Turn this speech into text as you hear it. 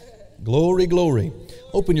Glory, glory.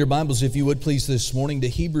 Open your Bibles, if you would, please, this morning to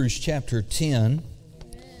Hebrews chapter 10.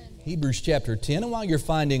 Hebrews chapter 10. And while you're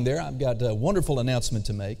finding there, I've got a wonderful announcement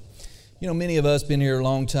to make. You know, many of us been here a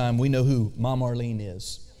long time. We know who Mom Arlene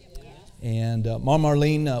is. And Mom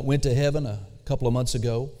Arlene went to heaven a couple of months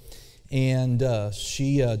ago. And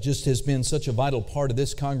she just has been such a vital part of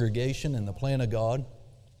this congregation and the plan of God.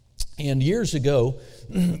 And years ago,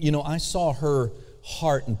 you know, I saw her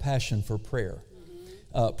heart and passion for prayer.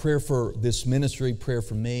 Prayer for this ministry, prayer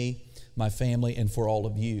for me, my family, and for all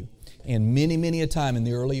of you. And many a time in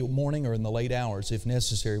the early morning or in the late hours, if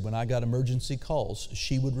necessary, when I got emergency calls,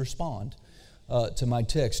 she would respond to my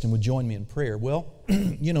text and would join me in prayer. Well,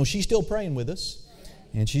 you know, she's still praying with us,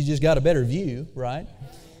 and she's just got a better view, right?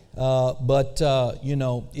 But you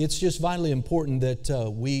know, it's just vitally important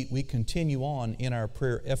that we continue on in our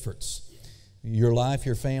prayer efforts. Your life,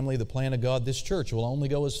 your family, the plan of God, this church will only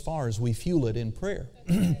go as far as we fuel it in prayer.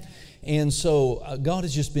 And so God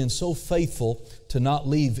has just been so faithful to not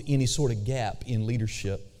leave any sort of gap in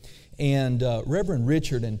leadership. And Reverend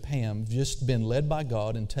Richard and Pam have just been led by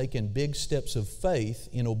God and taken big steps of faith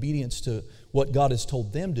in obedience to what God has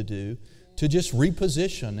told them to do, to just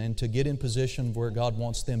reposition and to get in position where God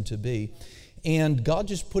wants them to be. And God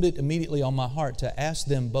just put it immediately on my heart to ask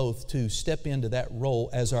them both to step into that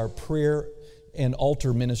role as our prayer and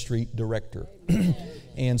altar ministry director.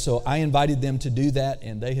 And so I invited them to do that,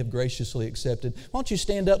 and they have graciously accepted. Why don't you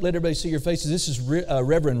stand up, let everybody see your faces. This is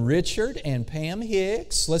Reverend Richard and Pam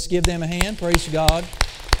Hicks. Let's give them a hand. Praise God.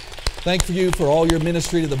 Thank you for all your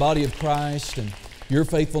ministry to the body of Christ and your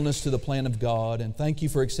faithfulness to the plan of God. And thank you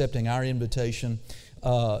for accepting our invitation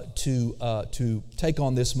to take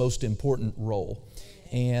on this most important role.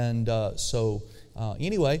 And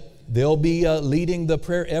anyway, they'll be leading the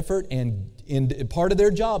prayer effort, and part of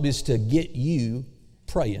their job is to get you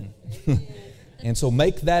praying. And so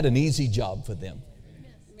make that an easy job for them.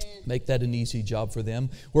 Make that an easy job for them.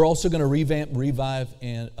 We're also going to revive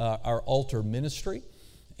our altar ministry.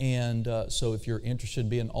 And so if you're interested in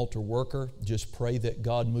being an altar worker, just pray that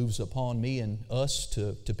God moves upon me and us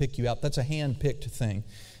to pick you out. That's a hand-picked thing.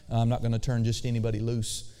 I'm not going to turn just anybody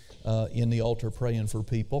loose in the altar praying for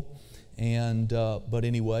people. And but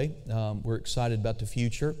anyway, we're excited about the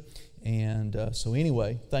future. And so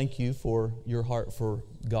anyway, thank you for your heart for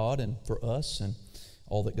God and for us and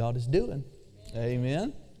all that God is doing.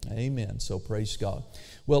 Amen. Amen. So praise God.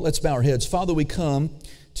 Well, let's bow our heads. Father, we come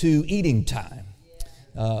to eating time.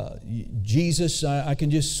 Jesus, I can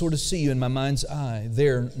just sort of see you in my mind's eye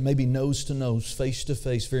there, maybe nose to nose, face to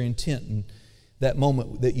face, very intent in that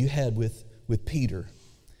moment that you had with Peter.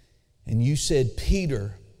 And you said,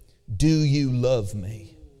 "Peter, do you love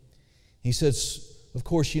me?" He says, "Of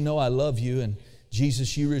course you know I love you." And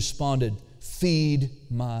Jesus, you responded, "Feed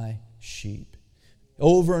my sheep."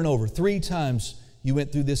 Over and over, 3 times you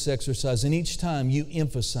went through this exercise, and each time you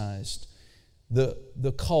emphasized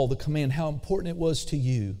the call, the command, how important it was to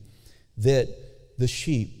you that the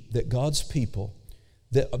sheep, that God's people,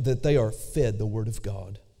 that they are fed the Word of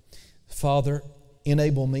God. Father,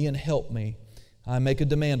 enable me and help me. I make a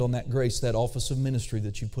demand on that grace, that office of ministry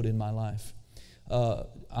that you put in my life.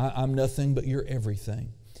 I'm nothing, but you're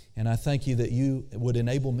everything. And I thank you that you would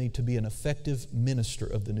enable me to be an effective minister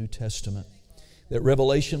of the New Testament. That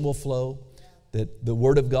revelation will flow, that the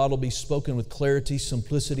Word of God will be spoken with clarity,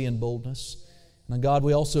 simplicity, and boldness. And God,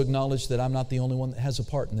 we also acknowledge that I'm not the only one that has a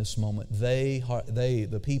part in this moment.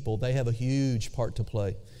 The people, they have a huge part to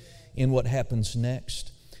play in what happens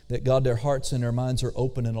next. That God, their hearts and their minds are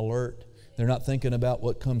open and alert. They're not thinking about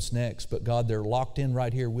what comes next, but God, they're locked in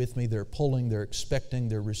right here with me. They're pulling, they're expecting,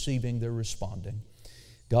 they're receiving, they're responding.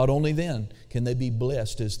 God, only then can they be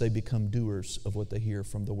blessed as they become doers of what they hear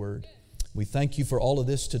from the Word. We thank you for all of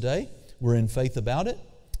this today. We're in faith about it,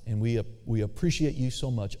 and we appreciate you so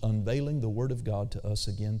much unveiling the Word of God to us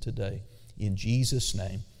again today. In Jesus'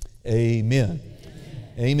 name, amen.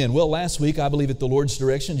 Amen. Well, last week, I believe that the Lord's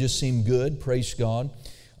direction just seemed good, praise God,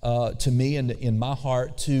 to me and in my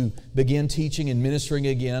heart to begin teaching and ministering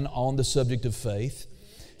again on the subject of faith.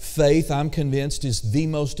 Faith, I'm convinced, is the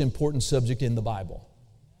most important subject in the Bible.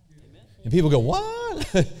 And people go,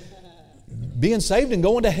 what? Being saved and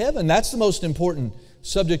going to heaven, that's the most important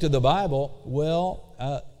subject of the Bible. Well,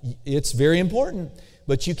 it's very important,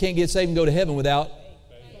 but you can't get saved and go to heaven without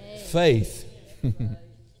faith.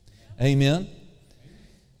 Amen.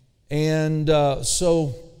 And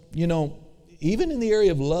so, you know, even in the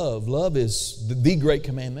area of love is the great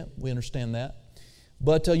commandment. We understand that.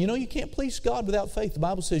 But, you know, you can't please God without faith. The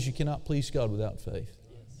Bible says you cannot please God without faith.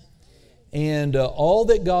 And all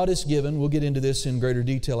that God has given, we'll get into this in greater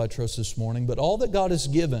detail, I trust, this morning, but all that God has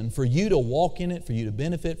given for you to walk in it, for you to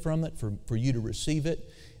benefit from it, for you to receive it,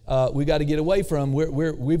 we got to get away from.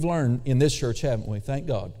 We've learned in this church, haven't we? Thank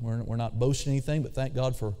God. We're not boasting anything, but thank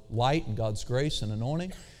God for light and God's grace and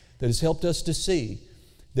anointing that has helped us to see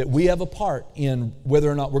that we have a part in whether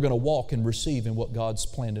or not we're going to walk and receive in what God's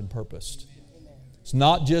planned and purposed. It's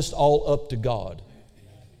not just all up to God.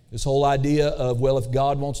 This whole idea of, well, if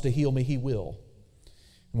God wants to heal me, He will.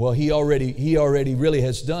 Well, He already really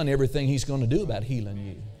has done everything He's going to do about healing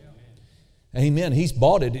you. Amen. He's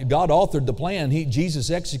bought it. God authored the plan. Jesus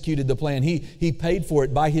executed the plan. He paid for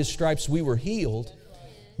it. By His stripes we were healed.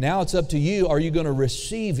 Now it's up to you. Are you going to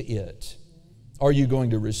receive it? Are you going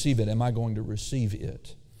to receive it? Am I going to receive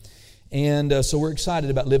it? And so we're excited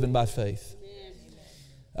about living by faith.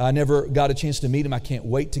 I never got a chance to meet him. I can't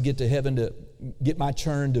wait to get to heaven to get my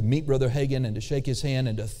turn to meet Brother Hagin and to shake his hand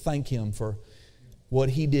and to thank him for what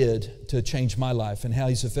he did to change my life and how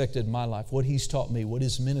he's affected my life, what he's taught me, what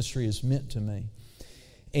his ministry has meant to me.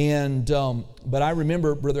 And but I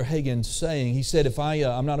remember Brother Hagin saying, he said, if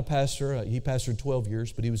I'm not a pastor, he pastored 12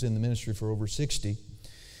 years, but he was in the ministry for over 60.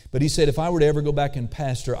 But he said, if I were to ever go back and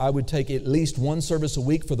pastor, I would take at least one service a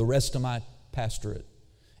week for the rest of my pastorate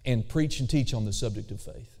and preach and teach on the subject of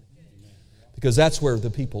faith. Because that's where the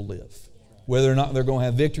people live. Whether or not they're going to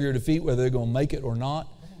have victory or defeat, whether they're going to make it or not,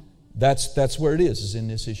 that's where it is in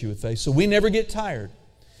this issue of faith. So we never get tired.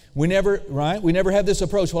 We never have this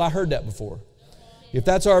approach, well, I heard that before. If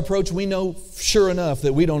that's our approach, we know sure enough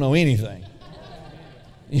that we don't know anything.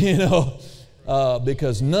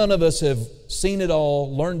 Because none of us have seen it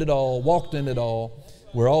all, learned it all, walked in it all.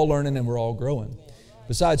 We're all learning and we're all growing.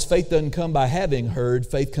 Besides, faith doesn't come by having heard.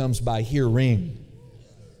 Faith comes by hearing.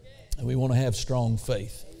 And we want to have strong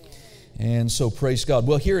faith. And so praise God.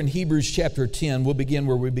 Well, here in Hebrews chapter 10, we'll begin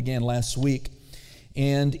where we began last week.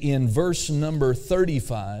 And in verse number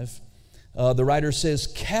 35, the writer says,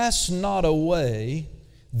 "Cast not away,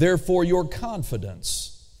 therefore, your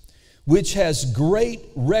confidence, which has great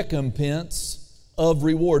recompense of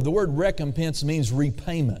reward." The word recompense means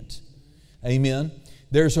repayment. Amen.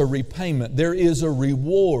 There's a repayment. There is a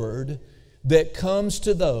reward that comes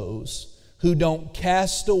to those who don't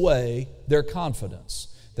cast away their confidence.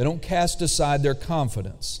 They don't cast aside their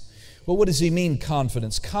confidence. Well, what does he mean,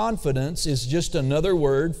 confidence? Confidence is just another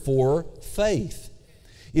word for faith.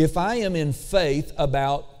 If I am in faith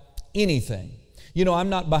about anything, I'm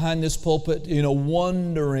not behind this pulpit,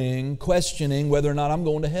 wondering, questioning whether or not I'm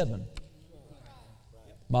going to heaven.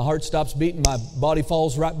 My heart stops beating, my body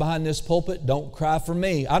falls right behind this pulpit. Don't cry for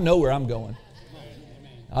me. I know where I'm going.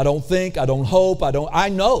 I don't think, I don't hope, I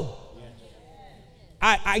know.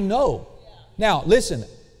 I know. Now, listen,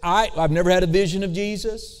 I've never had a vision of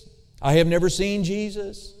Jesus. I have never seen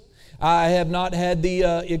Jesus. I have not had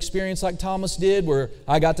the experience like Thomas did where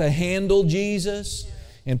I got to handle Jesus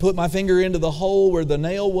and put my finger into the hole where the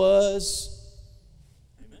nail was.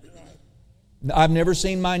 I've never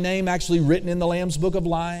seen my name actually written in the Lamb's Book of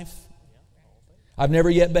Life. I've never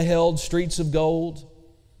yet beheld streets of gold.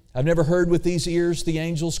 I've never heard with these ears the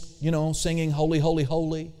angels, singing, "Holy, holy,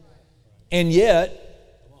 holy." And yet,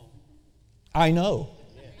 I know.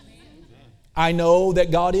 I know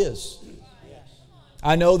that God is.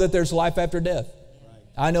 I know that there's life after death.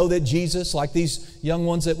 I know that Jesus, like these young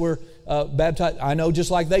ones that were baptized, I know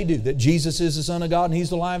just like they do, that Jesus is the Son of God and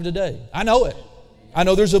He's alive today. I know it. I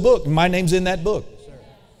know there's a book, and my name's in that book.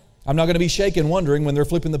 I'm not going to be shaken wondering when they're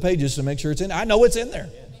flipping the pages to make sure it's in. I know it's in there.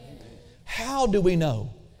 How do we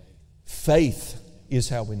know? Faith is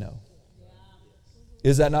how we know.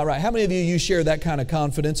 Is that not right? How many of you share that kind of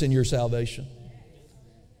confidence in your salvation?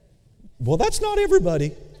 Well, that's not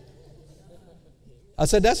everybody. I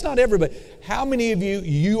said, that's not everybody. How many of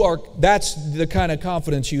that's the kind of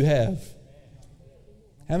confidence you have?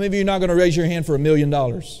 How many of you are not going to raise your hand for $1 million?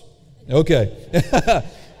 Okay.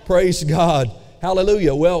 Praise God.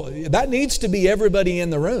 Hallelujah. Well, that needs to be everybody in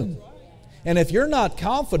the room. And if you're not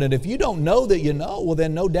confident, if you don't know that you know, well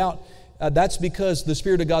then no doubt that's because the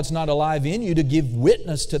Spirit of God's not alive in you to give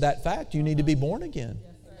witness to that fact. You need to be born again.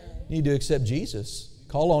 You need to accept Jesus.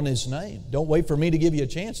 Call on His name. Don't wait for me to give you a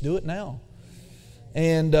chance. Do it now.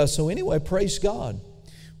 And so anyway, praise God.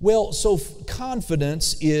 Well, so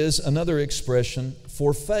confidence is another expression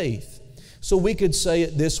for faith. So we could say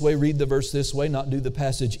it this way, read the verse this way, not do the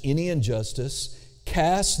passage any injustice.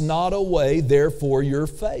 Cast not away, therefore, your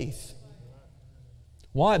faith.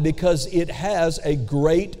 Why? Because it has a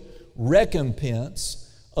great recompense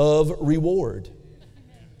of reward.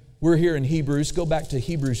 We're here in Hebrews. Go back to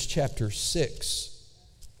Hebrews chapter 6.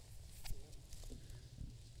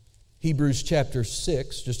 Hebrews chapter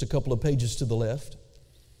 6, just a couple of pages to the left.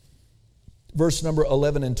 Verse number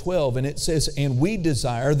 11 and 12, and it says, "And we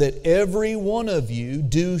desire that every one of you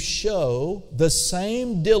do show the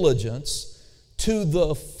same diligence to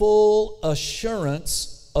the full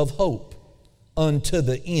assurance of hope unto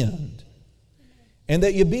the end. And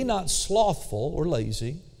that you be not slothful or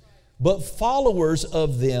lazy, but followers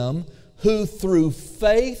of them who through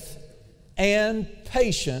faith and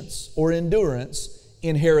patience or endurance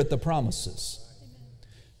inherit the promises."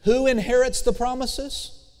 Who inherits the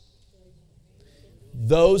promises?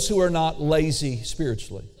 Those who are not lazy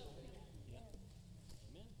spiritually.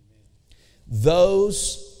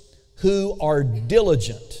 Those who are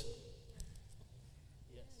diligent.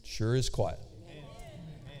 Sure is quiet.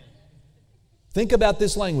 Think about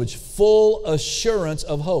this language, full assurance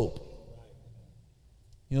of hope.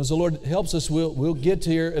 You know, as the Lord helps us, we'll get to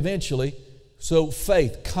here eventually. So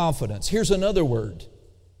faith, confidence. Here's another word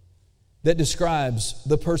that describes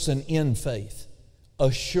the person in faith.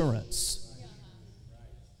 Assurance.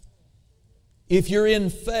 If you're in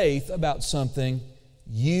faith about something,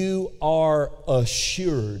 you are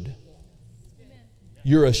assured.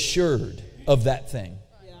 You're assured of that thing.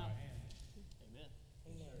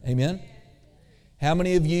 Amen? How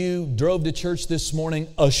many of you drove to church this morning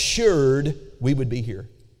assured we would be here?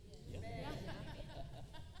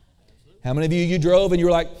 How many of you drove and you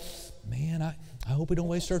were like, man, I hope we don't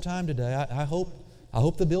waste our time today. I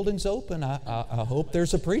hope the building's open. I hope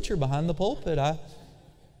there's a preacher behind the pulpit.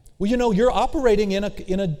 Well, you know, you're operating in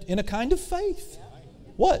a kind of faith.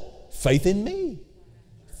 What? Faith in me.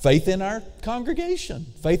 Faith in our congregation.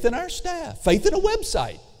 Faith in our staff. Faith in a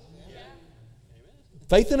website.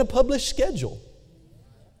 Faith in a published schedule.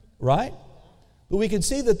 Right? But we can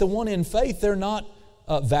see that the one in faith, they're not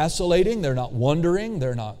vacillating, they're not wondering,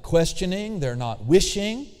 they're not questioning, they're not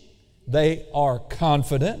wishing. They are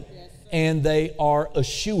confident and they are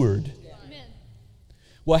assured.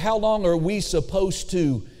 Well, how long are we supposed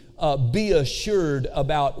to be assured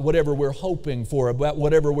about whatever we're hoping for, about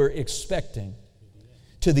whatever we're expecting?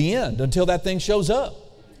 To the end, until that thing shows up,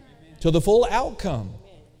 to the full outcome.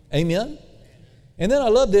 Amen? And then I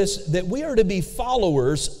love this, that we are to be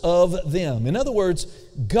followers of them. In other words,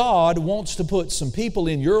 God wants to put some people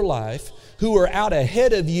in your life who are out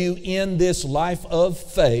ahead of you in this life of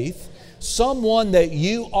faith, someone that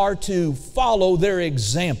you are to follow their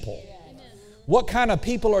example. What kind of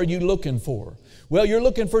people are you looking for? Well, you're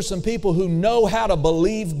looking for some people who know how to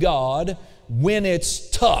believe God when it's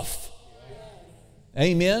tough.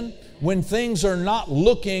 Amen? When things are not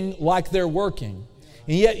looking like they're working.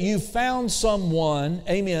 And yet you found someone,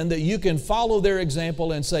 amen, that you can follow their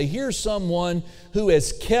example and say, here's someone who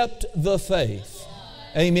has kept the faith.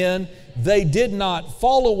 Amen. They did not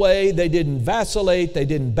fall away. They didn't vacillate. They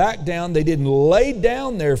didn't back down. They didn't lay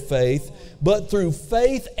down their faith. But through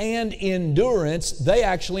faith and endurance, they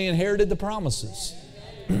actually inherited the promises.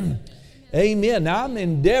 Amen. Now I'm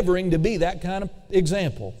endeavoring to be that kind of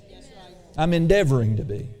example. I'm endeavoring to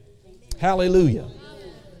be. Hallelujah.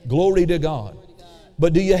 Glory to God.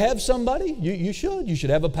 But do you have somebody? You should. You should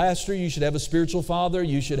have a pastor. You should have a spiritual father.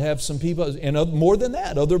 You should have some people, and more than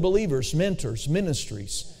that, other believers, mentors,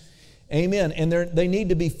 ministries. Amen. And they need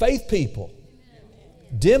to be faith people,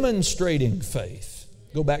 demonstrating faith.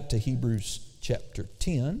 Go back to Hebrews chapter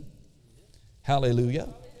 10. Hallelujah.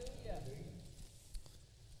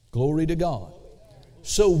 Glory to God.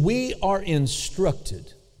 So we are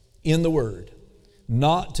instructed in the Word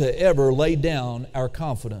not to ever lay down our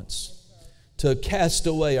confidence, to cast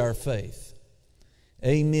away our faith.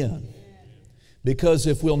 Amen. Because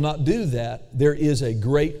if we'll not do that, there is a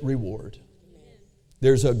great reward.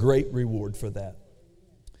 There's a great reward for that.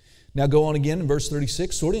 Now go on again in verse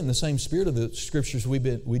 36, sort of in the same spirit of the scriptures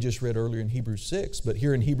we just read earlier in Hebrews 6. But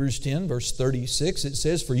here in Hebrews 10, verse 36, it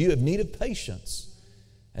says, "For you have need of patience."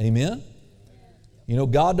 Amen? You know,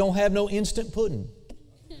 God don't have no instant pudding.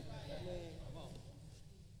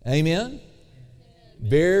 Amen?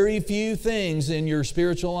 Very few things in your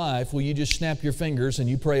spiritual life will you just snap your fingers and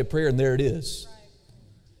you pray a prayer and there it is.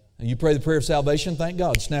 And you pray the prayer of salvation, thank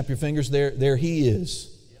God. Snap your fingers, there He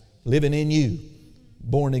is, living in you,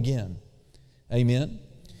 born again. Amen?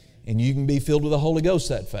 And you can be filled with the Holy Ghost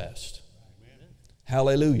that fast.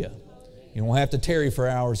 Hallelujah. You don't have to tarry for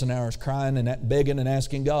hours and hours crying and begging and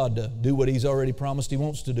asking God to do what He's already promised He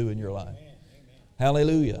wants to do in your life.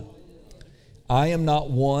 Hallelujah. I am not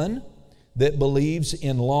one that believes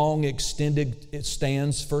in long extended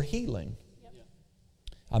stands for healing.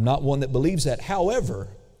 I'm not one that believes that. However,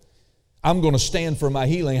 I'm going to stand for my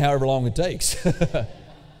healing however long it takes.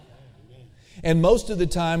 And most of the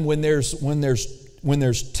time when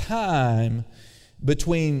there's time,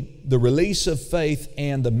 between the release of faith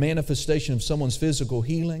and the manifestation of someone's physical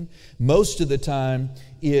healing, most of the time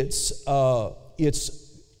it's a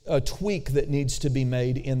tweak that needs to be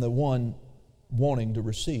made in the one wanting to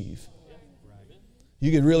receive.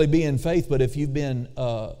 You could really be in faith, but if you've been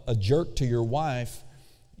a jerk to your wife,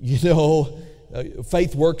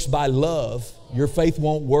 faith works by love. Your faith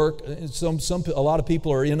won't work. A lot of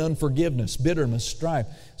people are in unforgiveness, bitterness, strife.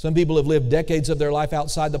 Some people have lived decades of their life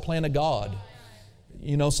outside the plan of God.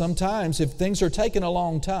 Sometimes if things are taking a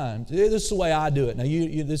long time, this is the way I do it. Now,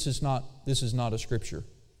 this is not a scripture,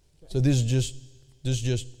 so this is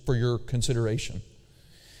just for your consideration.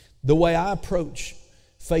 The way I approach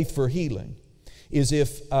faith for healing is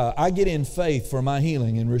if I get in faith for my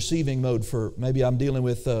healing in receiving mode for maybe I'm dealing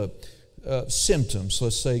with symptoms,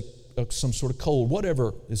 let's say some sort of cold,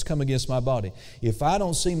 whatever is coming against my body. If I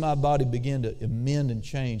don't see my body begin to amend and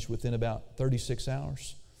change within about 36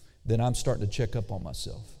 hours, then I'm starting to check up on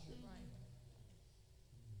myself.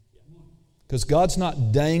 Because God's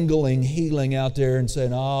not dangling healing out there and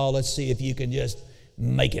saying, oh, let's see if you can just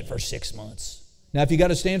make it for 6 months. Now, if you got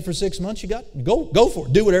to stand for 6 months, go for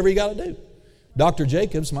it. Do whatever you got to do. Dr.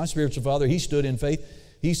 Jacobs, my spiritual father, he stood in faith.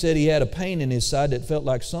 He said he had a pain in his side that felt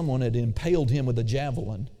like someone had impaled him with a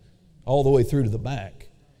javelin all the way through to the back.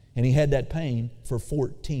 And he had that pain for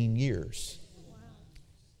 14 years.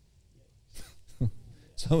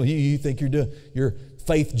 Some of you think you're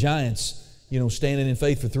faith giants, standing in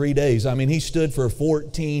faith for 3 days. I mean, he stood for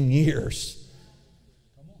 14 years.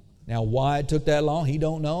 Now, why it took that long, he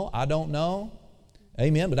don't know. I don't know.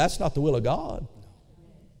 Amen. But that's not the will of God.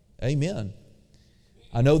 Amen.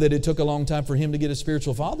 I know that it took a long time for him to get a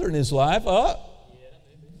spiritual father in his life.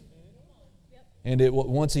 And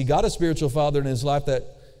once he got a spiritual father in his life, that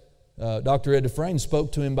Dr. Ed Dufresne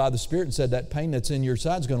spoke to him by the Spirit and said, that pain that's in your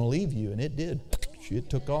side is going to leave you. And it did. It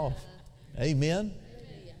took off. Amen.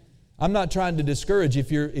 I'm not trying to discourage. If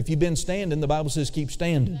you've been standing, the Bible says keep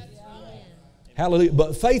standing. Hallelujah.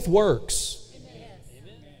 But faith works.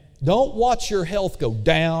 Don't watch your health go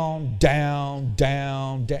down, down,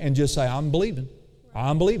 down, down, and just say, I'm believing.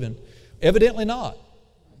 I'm believing. Evidently not.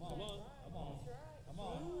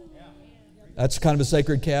 That's kind of a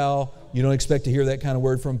sacred cow. You don't expect to hear that kind of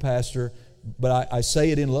word from a pastor. But I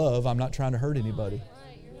say it in love. I'm not trying to hurt anybody.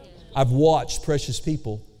 I've watched precious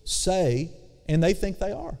people say, and they think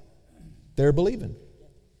they are. They're believing.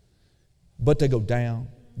 But they go down,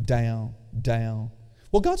 down, down.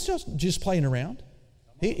 Well, God's just playing around.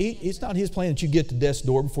 It's not His plan that you get to death's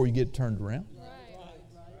door before you get turned around.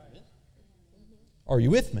 Are you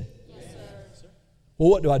with me? Well,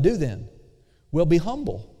 what do I do then? Well, be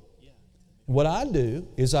humble. What I do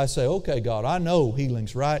is I say, okay, God, I know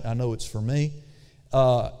healing's right. I know it's for me.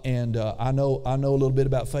 And I know a little bit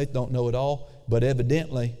about faith, don't know it all, but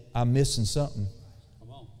evidently I'm missing something.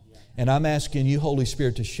 And I'm asking you, Holy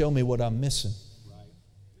Spirit, to show me what I'm missing.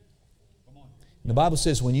 And the Bible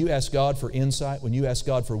says when you ask God for insight, when you ask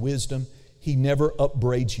God for wisdom, He never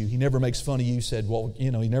upbraids you. He never makes fun of you. Said, well,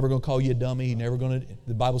 He's never going to call you a dummy.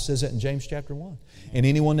 The Bible says that in James chapter 1. And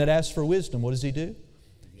anyone that asks for wisdom, what does He do?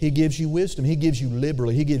 He gives you wisdom. He gives you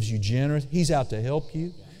liberally. He gives you generous. He's out to help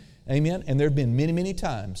you. Amen. And there have been many, many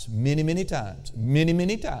times,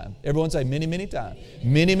 everyone say many,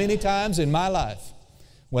 many times in my life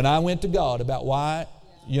when I went to God about why,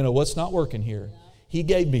 what's not working here. He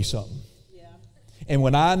gave me something. And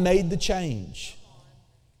when I made the change,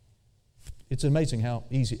 it's amazing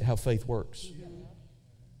how faith works.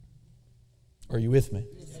 Are you with me?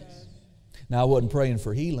 Now, I wasn't praying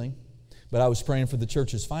for healing, but I was praying for the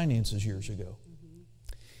church's finances years ago.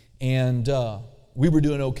 And we were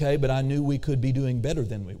doing okay, but I knew we could be doing better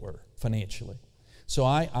than we were financially. So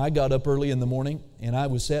I got up early in the morning and I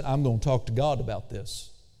was set, I'm going to talk to God about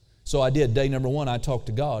this. So I did. Day number 1, I talked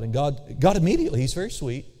to God. And God immediately, He's very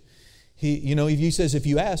sweet. He says, if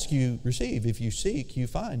you ask, you receive. If you seek, you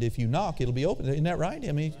find. If you knock, it'll be open. Isn't that right?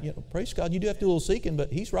 I mean, praise God. You do have to do a little seeking,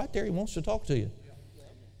 but He's right there. He wants to talk to you.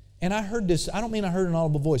 And I heard this. I don't mean I heard an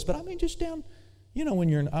audible voice, but I mean just down,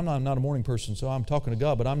 when I'm not a morning person, so I'm talking to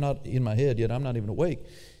God, but I'm not in my head yet. I'm not even awake.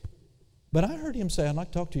 But I heard Him say, I'd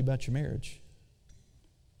like to talk to you about your marriage.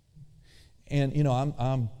 And,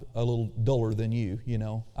 I'm a little duller than you,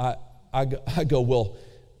 I go, well,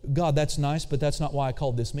 God, that's nice, but that's not why I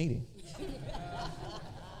called this meeting.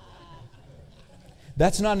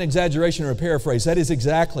 That's not an exaggeration or a paraphrase. That is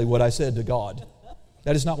exactly what I said to God.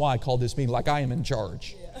 That is not why I called this meeting, like I am in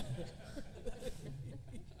charge.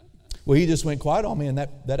 Well, He just went quiet on me, and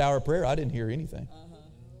that hour of prayer, I didn't hear anything.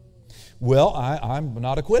 Well, I'm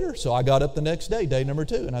not a quitter, so I got up the next day, day number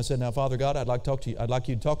 2, and I said, now, Father God, I'd like to talk to you. I'd like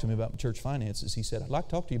you to talk to me about church finances. He said, I'd like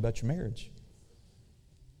to talk to you about your marriage.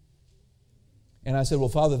 And I said, well,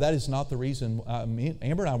 Father, that is not the reason.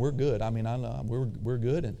 Amber and I, we're good. We're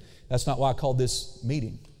good, and that's not why I called this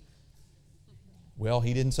meeting. Well,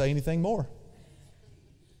 he didn't say anything more.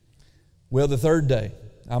 Well, the third day,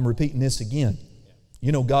 I'm repeating this again.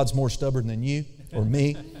 You know, God's more stubborn than you or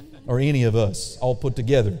me or any of us all put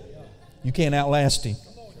together. You can't outlast Him.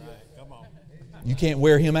 You can't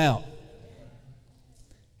wear Him out.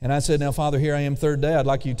 And I said, now, Father, here I am, third day. I'd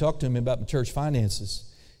like you to talk to me about my church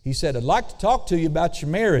finances. He said, I'd like to talk to you about your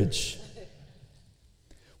marriage.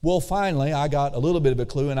 Well, finally, I got a little bit of a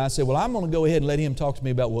clue, and I said, well, I'm going to go ahead and let him talk to me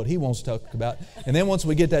about what he wants to talk about. And then once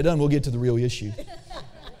we get that done, we'll get to the real issue.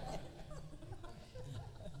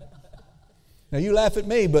 Now, you laugh at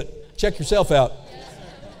me, but check yourself out.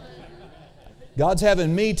 God's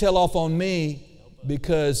having me tell off on me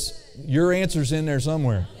because your answer's in there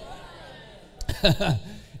somewhere.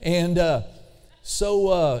 And I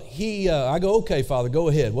go, okay, Father, go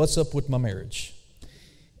ahead. What's up with my marriage?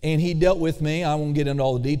 And he dealt with me. I won't get into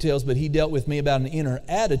all the details, but he dealt with me about an inner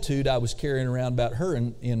attitude I was carrying around about her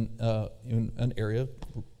in an area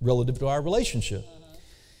relative to our relationship.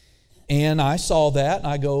 And I saw that, and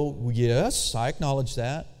I go, yes, I acknowledge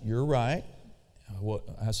that. You're right.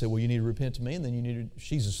 I said, well, you need to repent to me, and then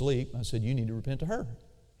she's asleep. I said, you need to repent to her.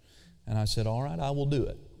 And I said, all right, I will do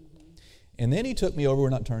it. And then he took me over, we're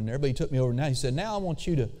not turning there, but he took me over now. He said, now I want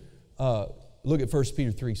you to look at 1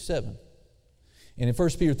 Peter 3:7. And in 1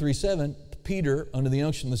 Peter 3:7, Peter, under the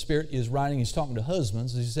unction of the Spirit, is writing, he's talking to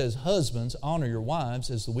husbands. He says, husbands, honor your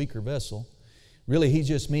wives as the weaker vessel. Really, he's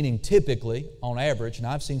just meaning typically, on average, and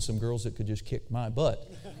I've seen some girls that could just kick my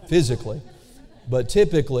butt physically. But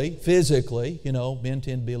typically, physically, men tend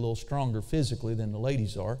to be a little stronger physically than the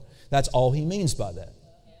ladies are. That's all he means by that.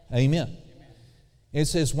 Amen. It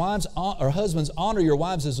says, husbands, honor your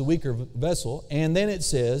wives as a weaker vessel. And then it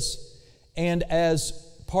says, and as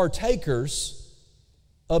partakers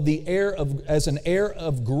of as an heir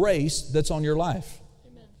of grace that's on your life.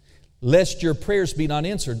 Amen. Lest your prayers be not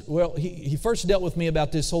answered. Well, he first dealt with me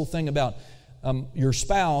about this whole thing about your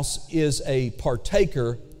spouse is a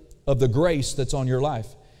partaker of the grace that's on your life.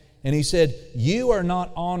 And he said, you are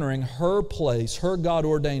not honoring her place, her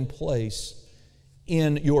God-ordained place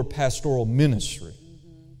in your pastoral ministry.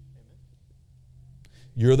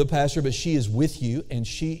 You're the pastor, but she is with you, and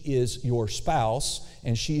she is your spouse,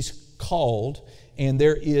 and she's called, and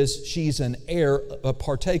she's an heir, a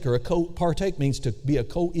partaker. Partake means to be a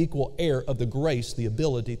co-equal heir of the grace, the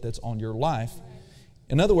ability that's on your life.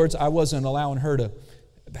 In other words, I wasn't allowing her to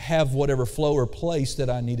have whatever flow or place that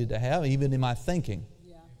I needed to have, even in my thinking.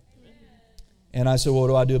 Yeah. And I said, well, what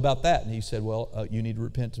do I do about that? And he said, well, you need to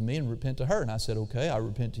repent to me and repent to her. And I said, okay, I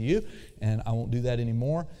repent to you, and I won't do that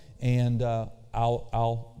anymore, and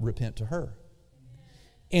I'll repent to her.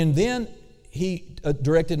 And then he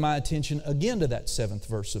directed my attention again to that 7th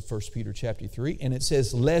verse of 1 Peter chapter 3, and it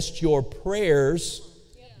says, lest your prayers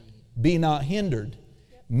be not hindered.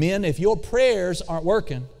 Men, if your prayers aren't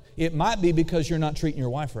working, it might be because you're not treating your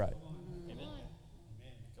wife right.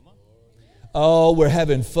 Oh, we're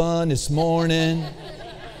having fun this morning.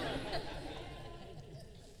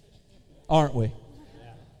 Aren't we?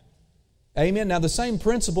 Amen. Now, the same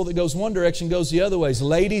principle that goes one direction goes the other ways.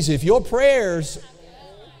 Ladies, if your prayers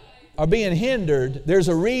are being hindered, there's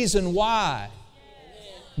a reason why.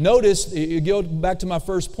 Notice, you go back to my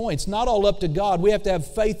first point, it's not all up to God. We have to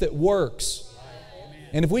have faith that works.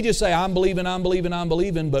 And if we just say, I'm believing,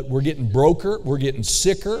 but we're getting broker, we're getting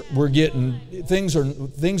sicker, things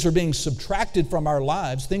are being subtracted from our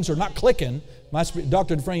lives, things are not clicking.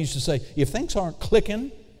 Dr. Dufresne used to say, if things aren't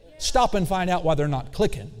clicking, stop and find out why they're not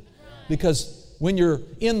clicking. Because when you're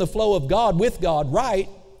in the flow of God, with God, right,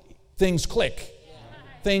 things click.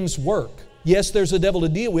 Things work. Yes, there's a devil to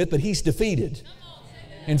deal with, but he's defeated.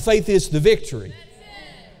 And faith is the victory.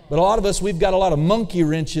 But a lot of us, we've got a lot of monkey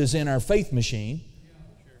wrenches in our faith machine.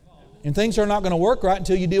 And things are not going to work right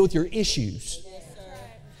until you deal with your issues.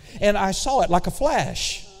 And I saw it like a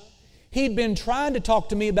flash. He'd been trying to talk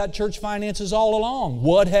to me about church finances all along.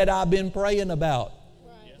 What had I been praying about?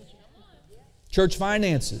 Church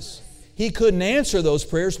finances. He couldn't answer those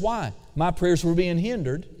prayers. Why? My prayers were being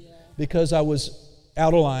hindered because I was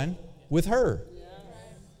out of line with her.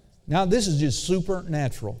 Now, this is just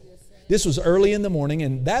supernatural. This was early in the morning,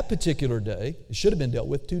 and that particular day, it should have been dealt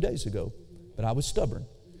with 2 days ago, but I was stubborn.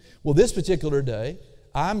 Well, this particular day,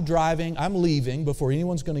 I'm leaving before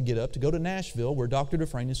anyone's going to get up to go to Nashville, where Dr.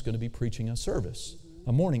 Dufresne is going to be preaching a service,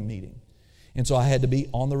 a morning meeting. And so I had to be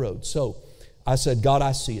on the road. So I said, God,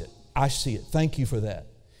 I see it. I see it. Thank you for that.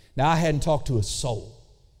 Now, I hadn't talked to a soul.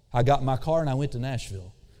 I got in my car and I went to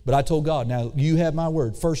Nashville. But I told God, now you have my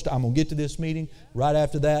word. First, I'm going to get to this meeting. Right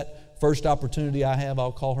after that, First opportunity I have,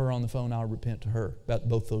 I'll call her on the phone. I'll repent to her about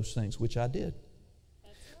both those things, which I did.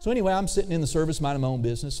 So anyway, I'm sitting in the service, minding my own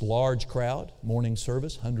business. Large crowd, morning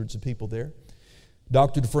service, hundreds of people there.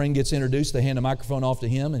 Dr. Dufresne gets introduced. They hand a microphone off to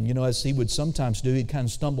him. And, as he would sometimes do, he'd kind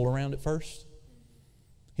of stumble around at first.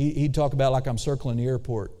 He'd talk about like I'm circling the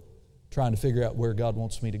airport, trying to figure out where God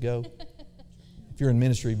wants me to go. If you're in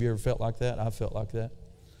ministry, have you ever felt like that? I've felt like that.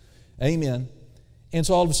 Amen. And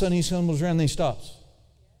so all of a sudden he stumbles around and he stops.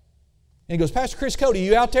 And he goes, Pastor Chris Cody,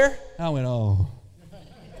 you out there? I went, oh.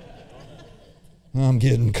 I'm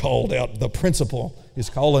getting called out. The principal is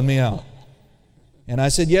calling me out. And I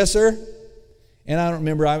said, yes, sir. And I don't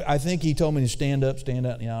remember, I think he told me to stand up in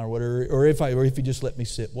the aisle or whatever, or if he just let me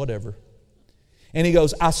sit, whatever. And he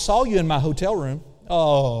goes, I saw you in my hotel room.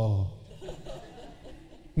 Oh.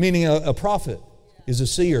 Meaning a prophet is a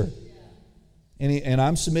seer. And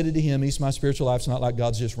I'm submitted to him. He's my spiritual life. It's not like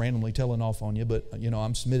God's just randomly telling off on you, but,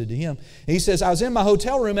 I'm submitted to him. And he says, I was in my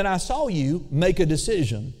hotel room and I saw you make a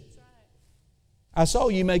decision. I saw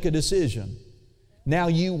you make a decision. Now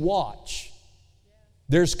you watch.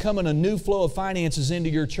 There's coming a new flow of finances into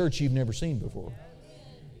your church you've never seen before.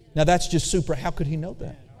 Now that's just super. How could he know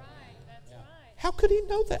that? How could he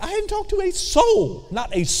know that? I hadn't talked to a soul.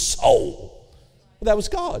 Not a soul. Well, that was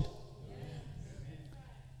God.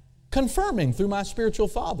 Confirming through my spiritual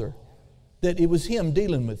father that it was him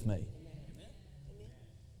dealing with me.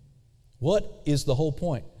 What is the whole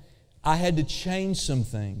point? I had to change some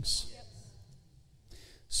things.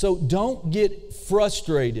 So don't get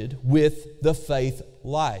frustrated with the faith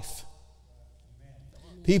life.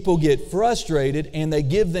 People get frustrated and they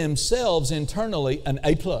give themselves internally an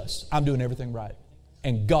A+. I'm doing everything right.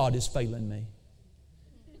 And God is failing me.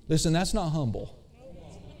 Listen, that's not humble.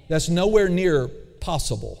 That's nowhere near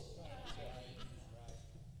possible.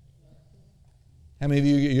 How many of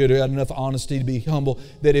you got enough honesty to be humble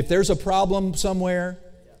that if there's a problem somewhere,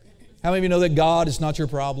 how many of you know that God is not your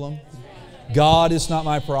problem? God is not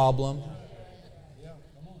my problem.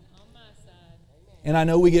 And I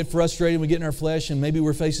know we get frustrated, we get in our flesh, and maybe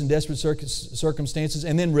we're facing desperate circumstances,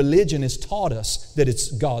 and then religion has taught us that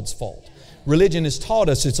it's God's fault. Religion has taught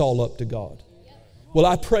us it's all up to God. Well,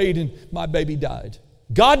 I prayed and my baby died.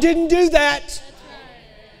 God didn't do that.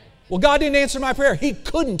 Well, God didn't answer my prayer. He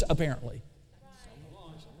couldn't, apparently.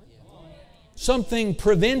 Something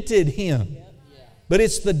prevented him. But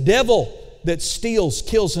it's the devil that steals,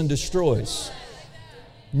 kills, and destroys.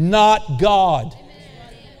 Not God.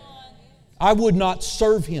 I would not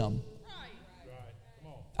serve him.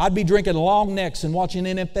 I'd be drinking long necks and watching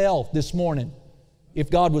NFL this morning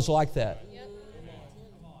if God was like that.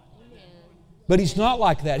 But he's not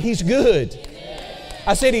like that. He's good.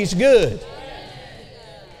 I said he's good.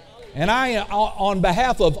 And I, on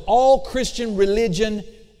behalf of all Christian religion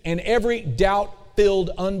and every doubt-filled,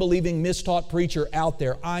 unbelieving, mistaught preacher out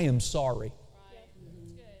there, I am sorry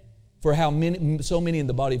for how so many in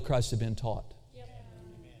the body of Christ have been taught.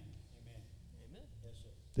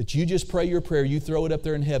 That you just pray your prayer, you throw it up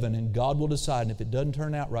there in heaven, and God will decide. And if it doesn't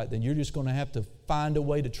turn out right, then you're just going to have to find a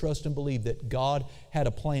way to trust and believe that God had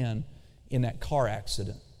a plan in that car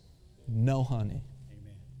accident. No, honey.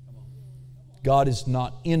 God is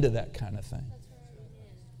not into that kind of thing.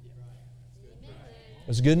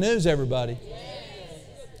 That's good news, everybody.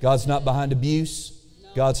 God's not behind abuse.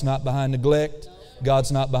 God's not behind neglect.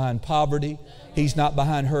 God's not behind poverty. He's not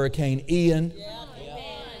behind Hurricane Ian.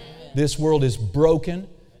 This world is broken.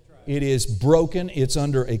 It is broken. It's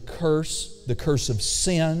under a curse, the curse of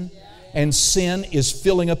sin. And sin is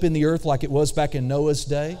filling up in the earth like it was back in Noah's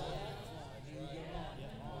day.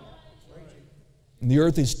 And the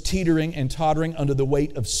earth is teetering and tottering under the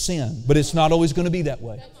weight of sin. But it's not always going to be that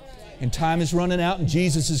way. And time is running out and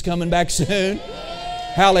Jesus is coming back soon.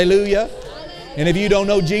 Hallelujah. And if you don't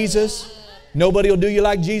know Jesus, nobody will do you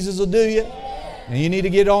like Jesus will do you. And you need to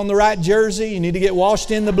get on the right jersey. You need to get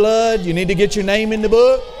washed in the blood. You need to get your name in the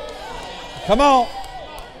book. Come on.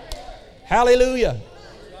 Hallelujah.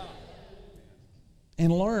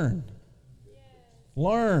 And learn.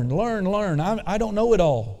 Learn. I don't know it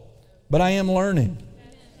all, but I am learning.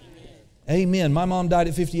 Amen. My mom died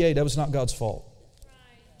at 58. That was not God's fault.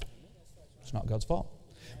 It's not God's fault.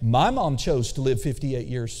 My mom chose to live 58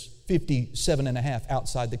 years, 57 and a half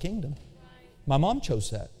outside the kingdom. My mom chose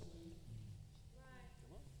that.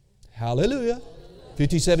 Hallelujah.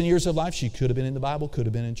 57 years of life. She could have been in the Bible, could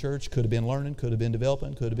have been in church, could have been learning, could have been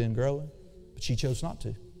developing, could have been growing. But she chose not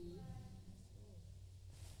to.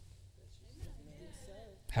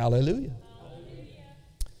 Hallelujah.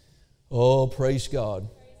 Oh, praise God.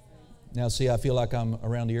 Now, see, I feel like I'm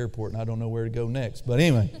around the airport and I don't know where to go next. But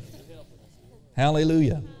anyway,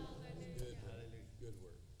 hallelujah.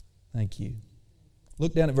 Thank you.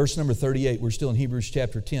 Look down at verse number 38. We're still in Hebrews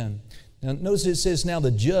chapter 10. Now notice it says, now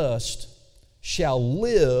the just shall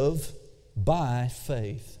live by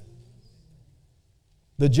faith.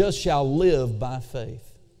 The just shall live by faith.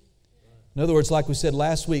 In other words, like we said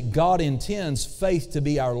last week, God intends faith to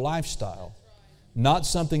be our lifestyle, not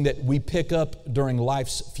something that we pick up during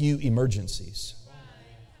life's few emergencies.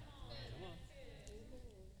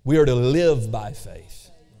 We are to live by faith.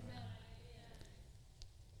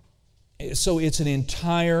 So it's an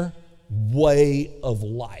entire way of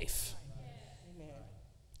life.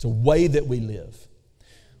 It's a way that we live.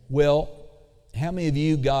 Well, how many of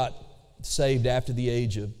you got saved after the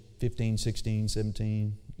age of 15, 16,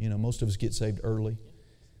 17? You know, most of us get saved early.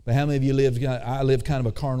 But how many of you lived, I lived kind of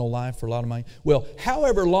a carnal life for a lot of my, well,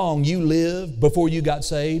 however long you lived before you got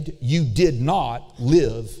saved, you did not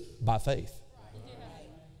live by faith.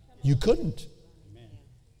 You couldn't.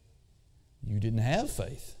 You didn't have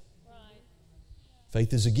faith.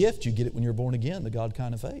 Faith is a gift. You get it when you're born again, the God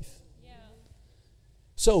kind of faith.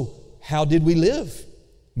 So, how did we live?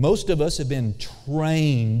 Most of us have been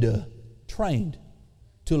trained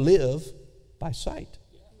to live by sight.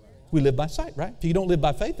 We live by sight, right? If you don't live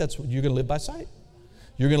by faith, that's what you're going to live by sight.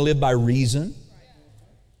 You're going to live by reason.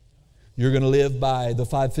 You're going to live by the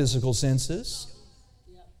 5 physical senses.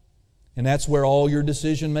 And that's where all your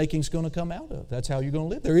decision making is going to come out of. That's how you're going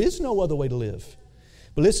to live. There is no other way to live.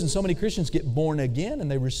 But listen, so many Christians get born again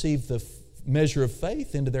and they receive the measure of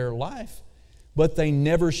faith into their life, but they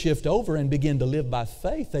never shift over and begin to live by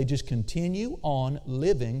faith. They just continue on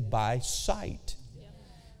living by sight.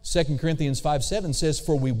 2 Corinthians 5:7 says,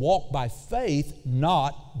 for we walk by faith,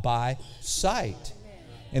 not by sight.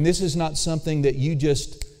 And this is not something that you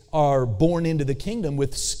just are born into the kingdom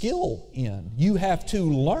with skill in. You have to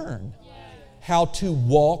learn how to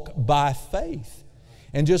walk by faith.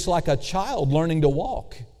 And just like a child learning to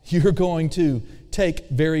walk, you're going to take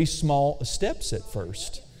very small steps at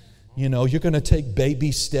first. You know, you're going to take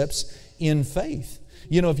baby steps in faith.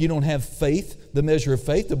 You know, if you don't have faith, the measure of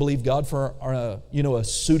faith to believe God for, a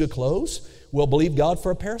suit of clothes, well, believe God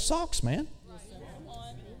for a pair of socks, man.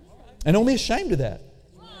 And don't be ashamed of that.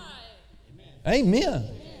 Amen.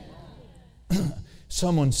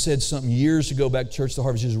 Someone said something years ago back at Church of the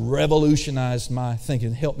Harvest, just revolutionized my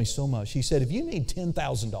thinking, helped me so much. He said, if you need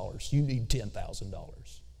 $10,000, you need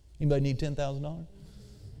 $10,000. Anybody need $10,000?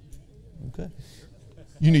 Okay.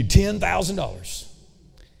 You need $10,000.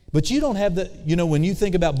 But you don't have the, when you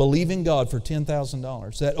think about believing God for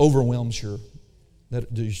 $10,000, that overwhelms you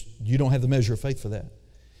don't have the measure of faith for that.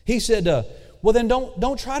 He said, well then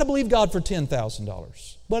don't try to believe God for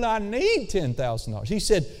 $10,000. But I need $10,000. He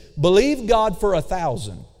said, believe God for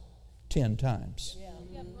 1,000 10 times.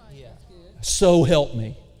 So help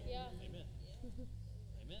me.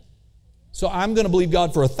 So I'm going to believe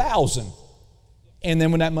God for 1,000. And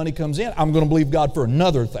then when that money comes in, I'm going to believe God for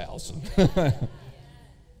another 1,000.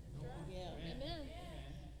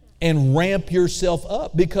 And ramp yourself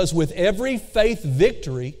up, because with every faith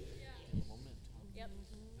victory,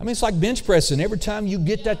 I mean, it's like bench pressing. Every time you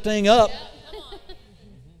get that thing up,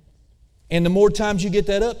 and the more times you get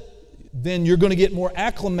that up, then you're going to get more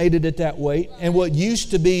acclimated at that weight. And what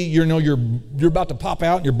used to be, you're about to pop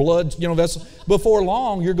out, your blood, vessel. Before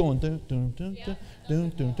long, you're going dun, dun, dun, dun,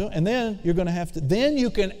 dun, dun, dun, and then you're going to have to. Then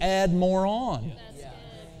you can add more on.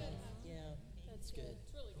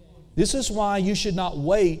 This is why you should not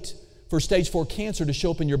wait for stage 4 cancer to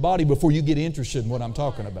show up in your body before you get interested in what I'm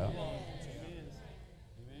talking about.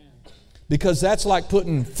 Because that's like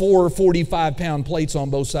putting 4 45-pound plates on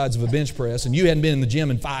both sides of a bench press, and you hadn't been in the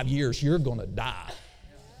gym in 5 years. You're going to die.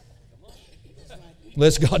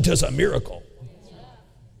 Unless God does a miracle.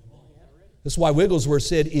 That's why Wigglesworth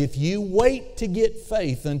said, if you wait to get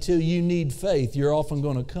faith until you need faith, you're often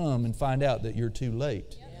going to come and find out that you're too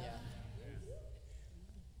late.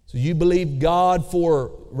 So you believe God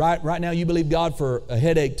for, right now you believe God for a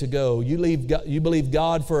headache to go. You believe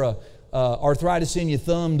God for a arthritis in your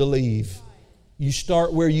thumb to leave. You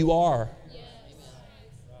start where you are.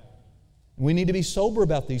 We need to be sober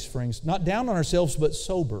about these things. Not down on ourselves, but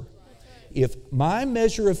sober. If my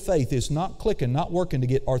measure of faith is not clicking, not working to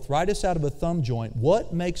get arthritis out of a thumb joint,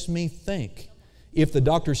 what makes me think, if the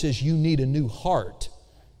doctor says you need a new heart,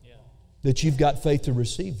 that you've got faith to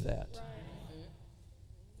receive that?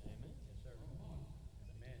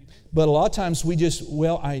 But a lot of times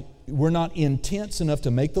we're not intense enough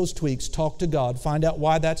to make those tweaks, talk to God, find out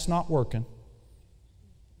why that's not working.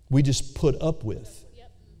 We just put up with.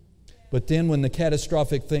 But then when the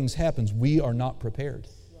catastrophic things happens, we are not prepared.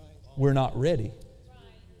 We're not ready.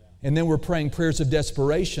 And then we're praying prayers of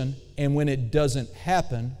desperation, and when it doesn't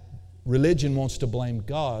happen, religion wants to blame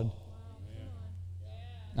God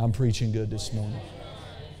I'm preaching good this morning.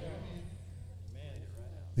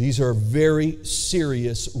 These are very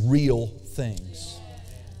serious, real things.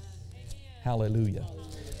 Hallelujah.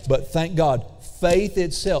 But thank God, faith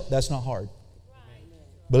itself, that's not hard.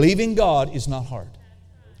 Believing God is not hard.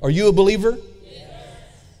 Are you a believer?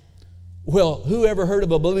 Well, who ever heard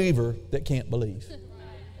of a believer that can't believe?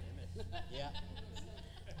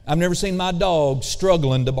 I've never seen my dog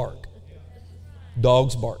struggling to bark.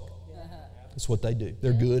 Dogs bark. That's what they do.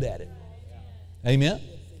 They're good at it. Amen?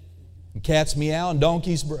 And cats meow and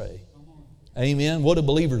donkeys bray. Amen? What do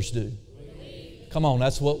believers do? Come on,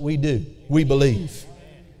 that's what we do. We believe.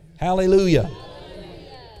 Hallelujah.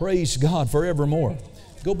 Praise God forevermore.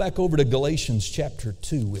 Go back over to Galatians chapter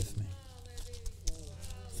 2 with me.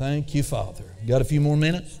 Thank you, Father. Got a few more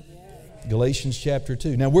minutes? Galatians chapter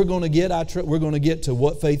 2. Now we're going to get to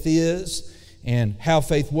what faith is and how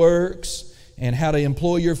faith works and how to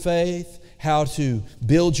employ your faith, how to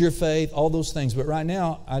build your faith, all those things. But right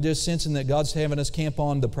now, I'm just sensing that God's having us camp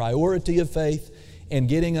on the priority of faith and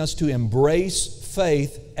getting us to embrace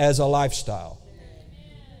faith as a lifestyle.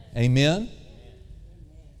 Amen?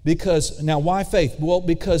 Because, now why faith? Well,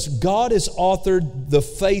 because God has authored the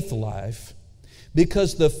faith life,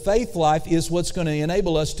 because the faith life is what's going to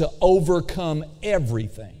enable us to overcome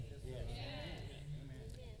everything.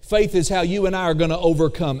 Faith is how you and I are going to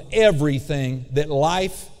overcome everything that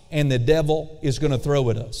life and the devil is going to throw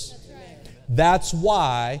at us. That's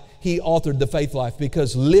why He authored the faith life,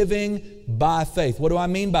 because living by faith. What do I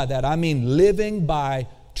mean by that? I mean living by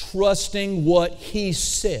trusting what He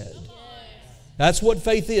said. That's what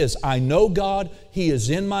faith is. I know God. He is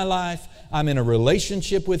in my life. I'm in a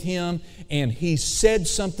relationship with Him, and He said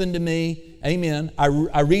something to me. Amen. I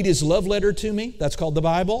read His love letter to me. That's called the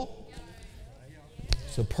Bible.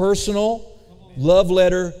 It's a personal love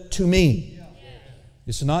letter to me.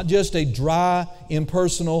 It's not just a dry,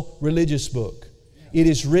 impersonal religious book. It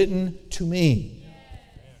is written to me.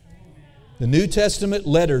 The New Testament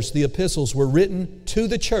letters, the epistles, were written to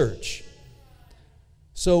the church.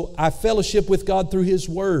 So I fellowship with God through His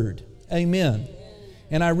Word. Amen.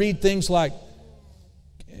 And I read things like,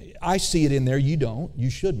 I see it in there, you don't, you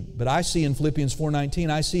shouldn't. But I see in Philippians 4:19,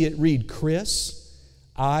 I see it read, Chris,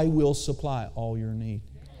 I will supply all your need.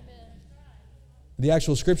 The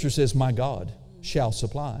actual scripture says, my God shall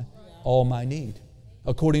supply all my need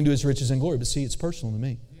according to His riches and glory. But see, it's personal to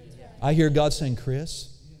me. I hear God saying,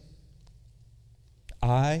 Chris,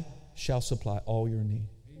 I shall supply all your need.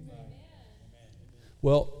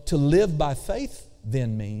 Well, to live by faith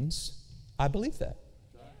then means I believe that.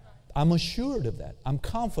 I'm assured of that. I'm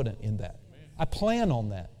confident in that. I plan on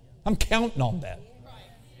that. I'm counting on that.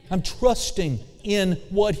 I'm trusting in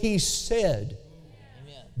what He said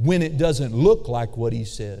when it doesn't look like what He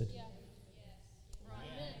said.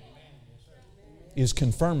 Is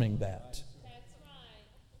confirming that.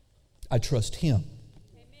 I trust Him.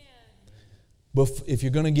 But if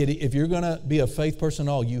you're going to be a faith person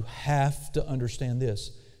at all, you have to understand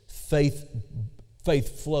this. Faith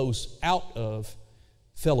flows out of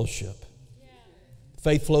fellowship.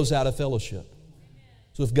 Faith flows out of fellowship.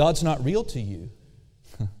 So if God's not real to you,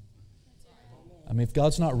 if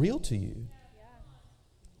God's not real to you,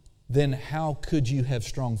 then how could you have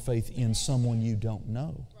strong faith in someone you don't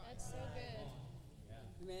know?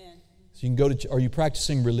 So you can go to, are you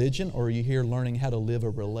practicing religion, or are you here learning how to live a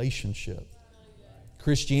relationship?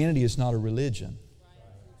 Christianity is not a religion.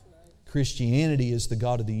 Christianity is the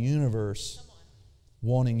God of the universe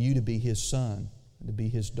wanting you to be His son, to be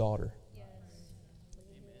His daughter.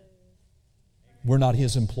 We're not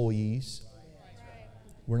His employees.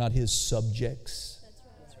 We're not His subjects.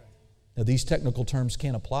 Now these technical terms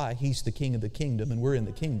can't apply. He's the King of the kingdom and we're in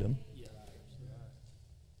the kingdom.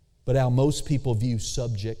 But how most people view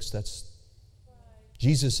subjects,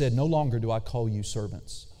 Jesus said, no longer do I call you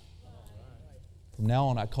servants. From now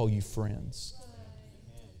on I call you friends.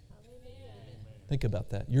 Think about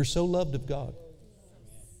that. You're so loved of God.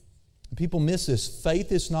 And people miss this.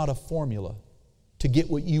 Faith is not a formula to get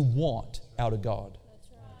what you want out of God.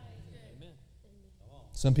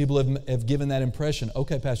 Some people have given that impression.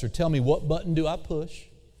 Okay, Pastor, tell me, what button do I push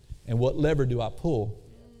and what lever do I pull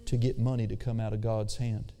to get money to come out of God's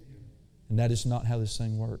hand? And that is not how this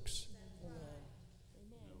thing works.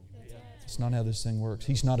 It's not how this thing works.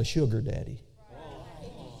 He's not a sugar daddy.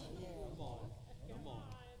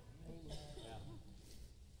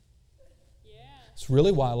 It's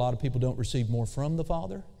really why a lot of people don't receive more from the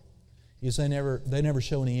Father, is they never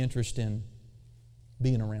show any interest in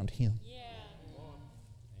being around Him.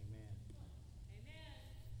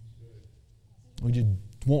 We just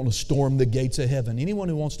want to storm the gates of heaven. Anyone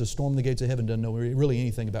who wants to storm the gates of heaven doesn't know really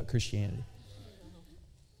anything about Christianity.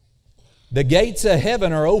 The gates of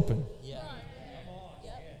heaven are open.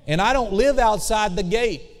 And I don't live outside the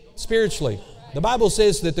gate spiritually. The Bible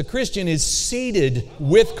says that the Christian is seated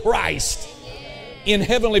with Christ in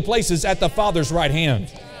heavenly places at the Father's right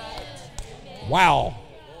hand. Wow.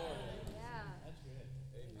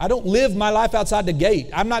 I don't live my life outside the gate.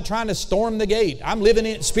 I'm not trying to storm the gate. I'm living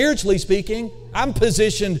in, spiritually speaking, I'm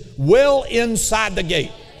positioned well inside the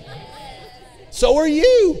gate. So are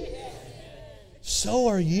you. So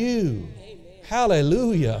are you.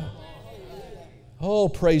 Hallelujah. Oh,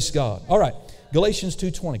 praise God. All right. Galatians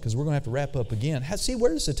 2:20, because we're going to have to wrap up again. See,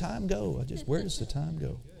 where does the time go? Where does the time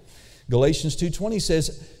go? Galatians 2:20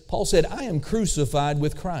 says, Paul said, I am crucified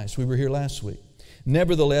with Christ. We were here last week.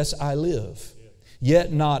 Nevertheless, I live.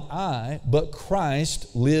 Yet not I, but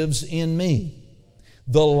Christ lives in me.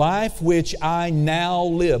 The life which I now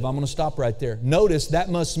live. I'm going to stop right there. Notice that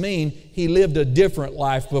must mean he lived a different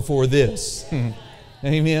life before this.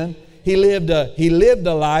 Amen. He lived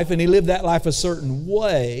a life, and he lived that life a certain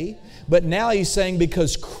way. But now he's saying,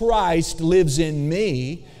 because Christ lives in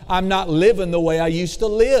me, I'm not living the way I used to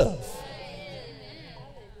live.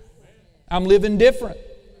 I'm living different.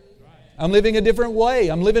 I'm living a different way.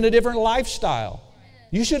 I'm living a different lifestyle.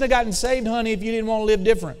 You shouldn't have gotten saved, honey, if you didn't want to live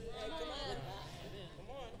different.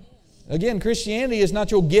 Again, Christianity is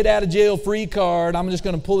not your get out of jail free card. I'm just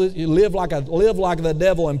going to pull it, live like the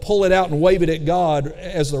devil and pull it out and wave it at God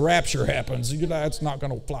as the rapture happens. That's not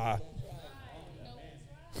going to fly.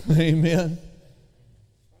 Amen.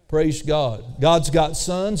 Praise God. God's got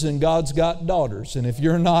sons and God's got daughters. And if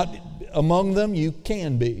you're not among them, you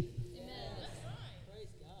can be.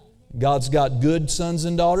 God's got good sons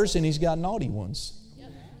and daughters, and He's got naughty ones.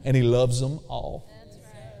 And He loves them all.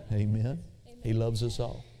 Amen. He loves us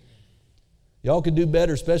all. Y'all could do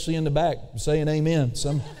better, especially in the back, saying amen.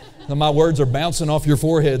 Some of my words are bouncing off your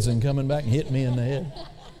foreheads and coming back and hitting me in the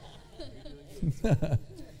head.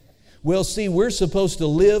 Well, see, we're supposed to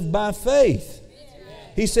live by faith.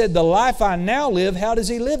 He said, the life I now live, how does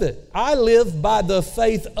He live it? I live by the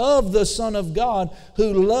faith of the Son of God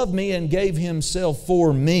who loved me and gave Himself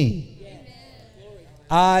for me.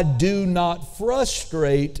 I do not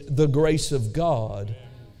frustrate the grace of God.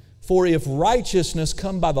 For if righteousness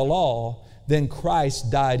come by the law, then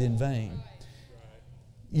Christ died in vain.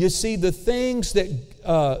 You see, the things that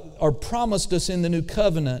are promised us in the new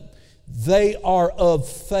covenant, they are of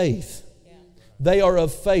faith. They are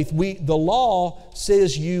of faith. The law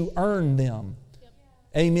says you earn them.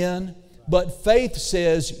 Amen. But faith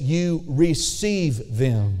says you receive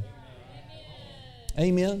them.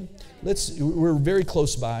 Amen. We're very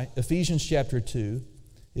close by. Ephesians chapter 2.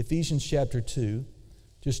 Ephesians chapter 2.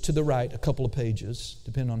 Just to the right, a couple of pages,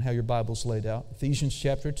 depending on how your Bible's laid out. Ephesians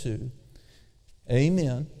chapter 2.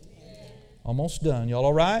 Amen. Almost done. Y'all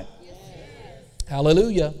all right? Yes.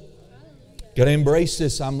 Hallelujah. Got to embrace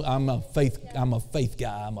this. I'm a faith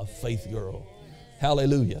guy. I'm a faith girl.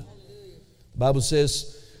 Hallelujah. The Bible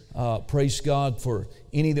says, praise God, for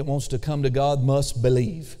any that wants to come to God must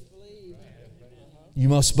believe. You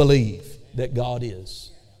must believe that God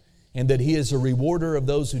is, and that He is a rewarder of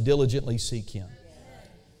those who diligently seek Him.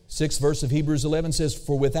 6th verse of Hebrews 11 says,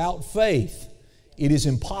 for without faith it is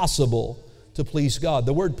impossible to please God.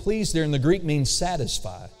 The word please there in the Greek means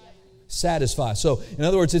satisfy. Satisfy. So, in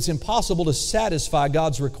other words, it's impossible to satisfy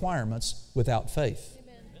God's requirements without faith.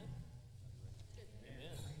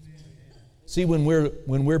 See, when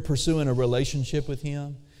we're pursuing a relationship with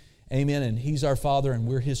Him, amen, and He's our Father and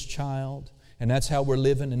we're His child, and that's how we're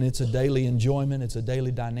living, and it's a daily enjoyment, it's a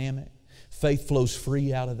daily dynamic. Faith flows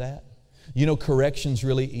free out of that. You know, correction's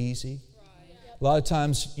really easy. A lot of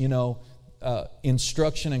times,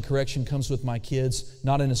 instruction and correction comes with my kids,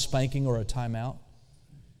 not in a spanking or a timeout,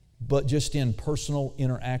 but just in personal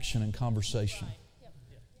interaction and conversation.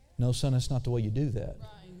 No, son, that's not the way you do that.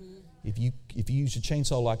 If you use a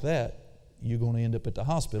chainsaw like that, you're going to end up at the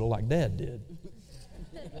hospital like Dad did.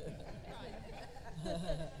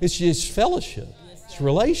 It's just fellowship. It's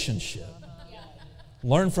relationship.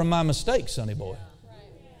 Learn from my mistakes, sonny boy.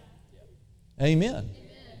 Amen.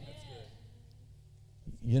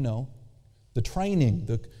 The training,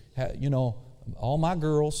 all my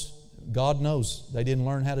girls, God knows they didn't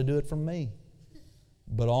learn how to do it from me.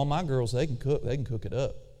 But all my girls, they can cook it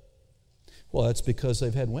up. Well, that's because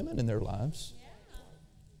they've had women in their lives.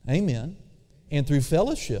 Amen. And through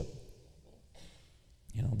fellowship.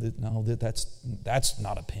 That's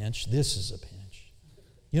not a pinch. This is a pinch.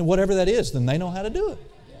 Whatever that is, then they know how to do it.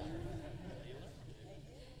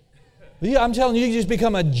 Yeah, I'm telling you, you just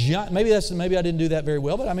become a giant. Maybe I didn't do that very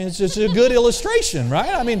well, but I mean, it's just a good illustration,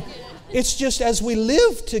 right? I mean, it's just as we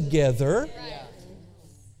live together,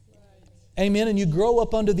 Amen. And you grow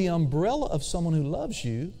up under the umbrella of someone who loves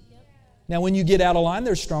you. Now, when you get out of line,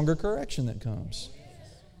 there's stronger correction that comes.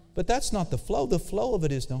 But that's not the flow. The flow of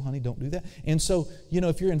it is, no, honey, don't do that. And so,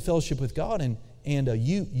 if you're in fellowship with God and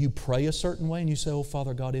you pray a certain way and you say, oh,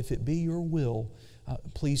 Father God, if it be your will,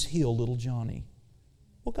 please heal little Johnny.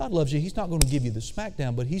 Well, God loves you. He's not going to give you the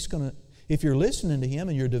smackdown, but He's going to, if you're listening to Him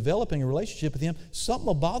and you're developing a relationship with Him, something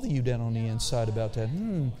will bother you down on the inside about that.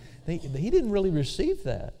 He didn't really receive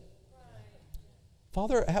that.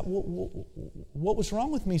 Father, what was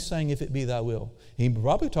wrong with me saying, if it be thy will? He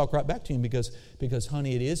probably talk right back to him because,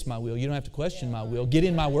 honey, it is my will. You don't have to question my will. Get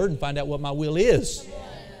in my word and find out what my will is.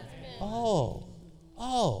 Oh.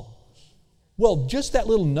 Well, just that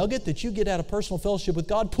little nugget that you get out of personal fellowship with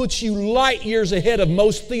God puts you light years ahead of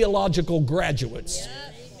most theological graduates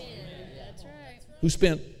who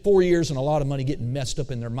spent 4 years and a lot of money getting messed up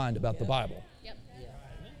in their mind about the Bible.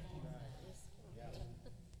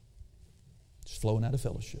 Flowing out of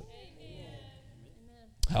fellowship.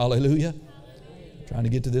 Hallelujah. Trying to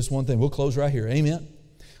get to this one thing. We'll close right here. Amen.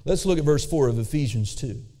 Let's look at verse 4 of Ephesians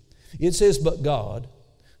 2. It says, but God,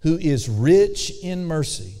 who is rich in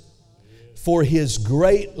mercy, for His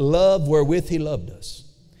great love wherewith He loved us,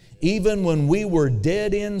 even when we were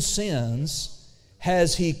dead in sins,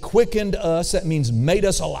 has He quickened us, that means made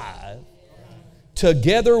us alive,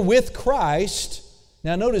 together with Christ.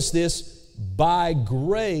 Now notice this, by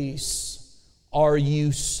grace are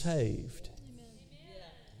you saved?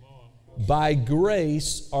 By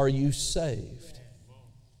grace are you saved.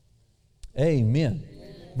 Amen.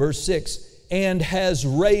 Verse 6, and has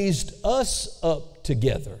raised us up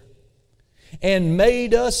together and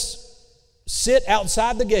made us sit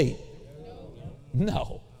outside the gate.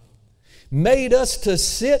 No. Made us to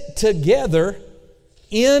sit together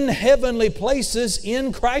in heavenly places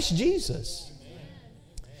in Christ Jesus,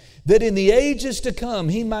 that in the ages to come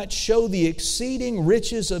He might show the exceeding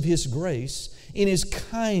riches of His grace in His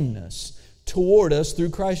kindness toward us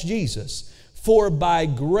through Christ Jesus. For by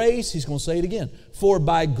grace, He's going to say it again, for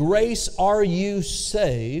by grace are you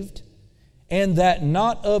saved, and that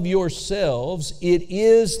not of yourselves, it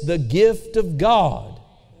is the gift of God.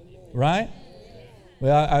 Right?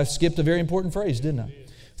 Well, I skipped a very important phrase, didn't I?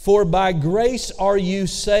 For by grace are you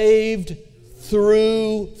saved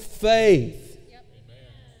through faith.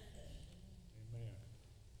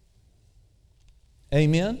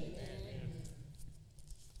 Amen?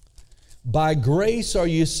 By grace are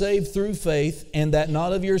you saved through faith, and that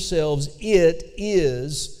not of yourselves, it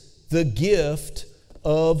is the gift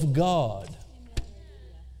of God.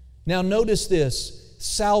 Now notice this,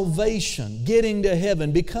 salvation, getting to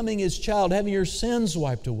heaven, becoming His child, having your sins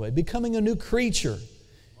wiped away, becoming a new creature.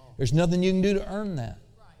 There's nothing you can do to earn that.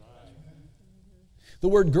 The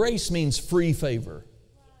word grace means free favor.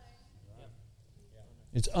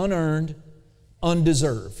 It's unearned,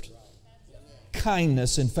 undeserved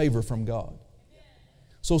kindness and favor from God.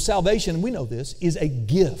 So salvation, we know this, is a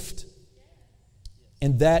gift.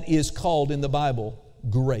 And that is called in the Bible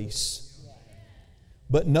grace.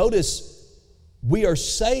 But notice, we are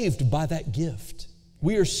saved by that gift.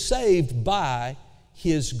 We are saved by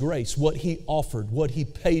His grace, what He offered, what He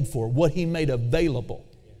paid for, what He made available.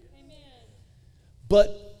 But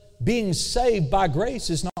being saved by grace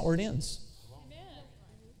is not where it ends.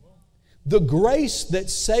 The grace that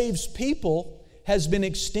saves people has been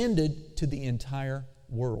extended to the entire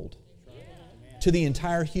world, to the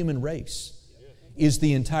entire human race. Is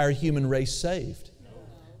the entire human race saved?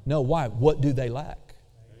 No. Why? What do they lack?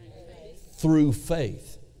 Through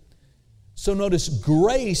faith. So notice,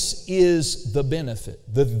 grace is the benefit,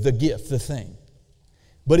 the gift, the thing.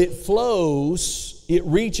 But it flows, it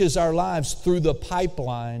reaches our lives through the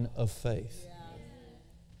pipeline of faith.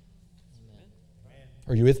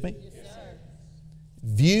 Are you with me?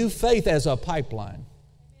 View faith as a pipeline.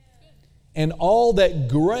 And all that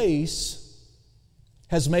grace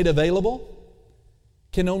has made available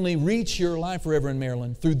can only reach your life, Reverend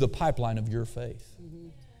Marilyn, through the pipeline of your faith.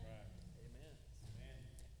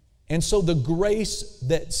 And so the grace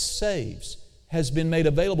that saves has been made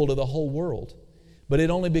available to the whole world. But it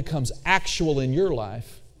only becomes actual in your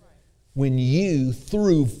life when you,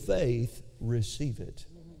 through faith, receive it.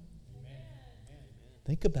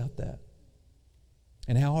 Think about that.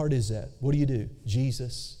 And how hard is that? What do?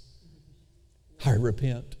 Jesus, I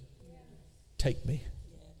repent. Take me.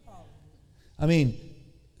 I mean,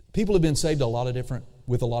 people have been saved with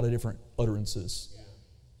a lot of different utterances.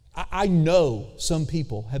 I know some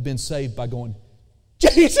people have been saved by going,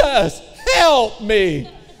 Jesus, help me,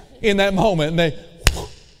 in that moment. And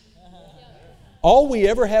all we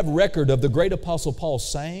ever have record of the great Apostle Paul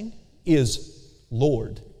saying is,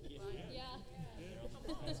 Lord.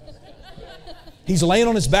 He's laying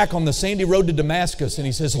on his back on the sandy road to Damascus, and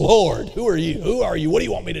he says, Lord, who are you? Who are you? What do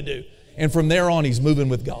you want me to do? And from there on, he's moving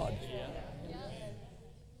with God.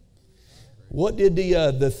 What did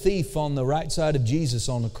the thief on the right side of Jesus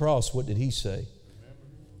on the cross, what did he say?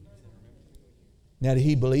 Now, did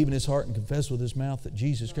he believe in his heart and confess with his mouth that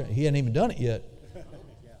Jesus Christ? He hadn't even done it yet.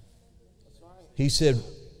 He said,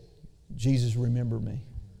 Jesus, remember me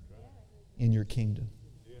in your kingdom.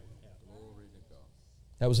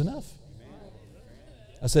 That was enough.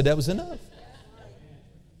 I said that was enough.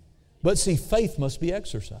 But see, faith must be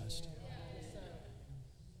exercised.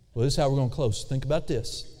 Well, this is how we're going to close. Think about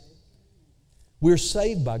this. We're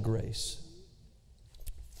saved by grace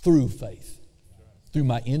through faith. Through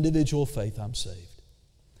my individual faith, I'm saved.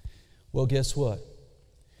 Well, guess what?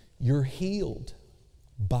 You're healed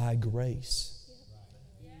by grace.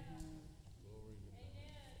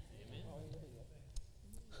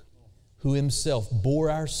 Who himself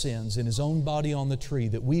bore our sins in his own body on the tree,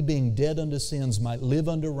 that we being dead unto sins might live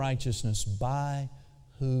unto righteousness, by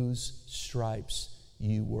whose stripes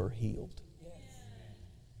you were healed.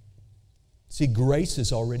 See, grace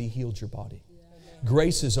has already healed your body.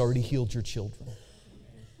 Grace has already healed your children.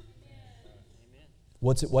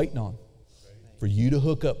 What's it waiting on? For you to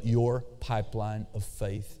hook up your pipeline of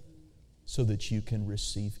faith so that you can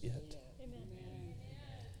receive it.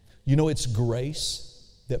 You know, it's grace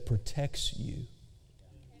that protects you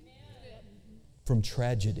from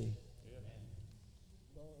tragedy.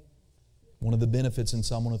 One of the benefits in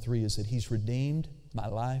Psalm 103 is that He's redeemed my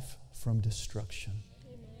life from destruction.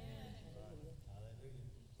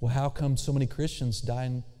 Well, how come so many Christians die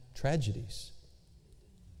in tragedies?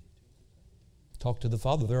 Talk to the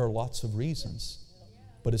Father. There are lots of reasons,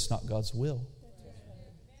 but it's not God's will.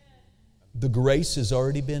 The grace has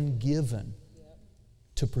already been given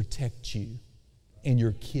to protect you and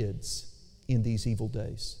your kids in these evil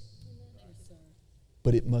days.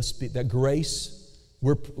 But it must be that grace,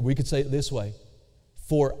 we could say it this way: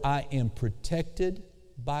 for I am protected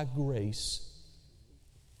by grace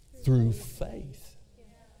through faith.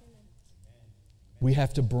 We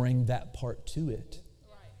have to bring that part to it.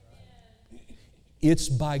 It's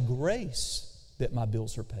by grace that my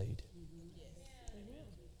bills are paid.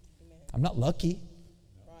 I'm not lucky.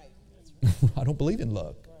 I don't believe in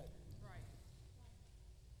luck.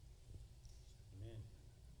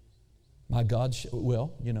 My God,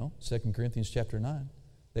 2 Corinthians chapter 9,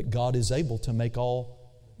 that God is able to make all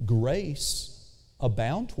grace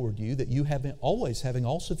abound toward you, that you always having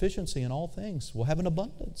all sufficiency in all things will have an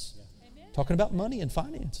abundance. Amen. Talking about money and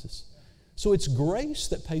finances. So it's grace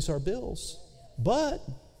that pays our bills, but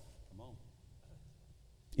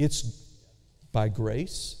it's by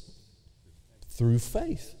grace through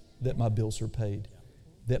faith that my bills are paid,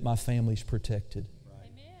 that my family's protected,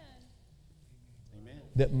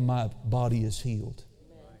 that my body is healed,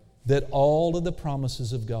 that all of the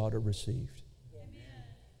promises of God are received.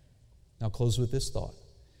 Now, I'll close with this thought.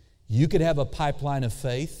 You could have a pipeline of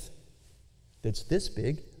faith that's this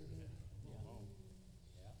big.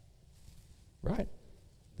 Right?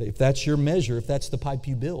 If that's your measure, if that's the pipe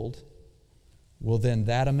you build, well, then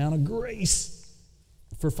that amount of grace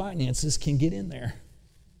for finances can get in there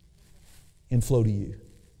and flow to you.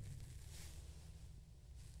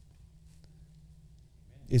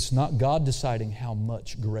 It's not God deciding how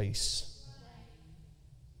much grace.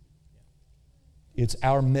 It's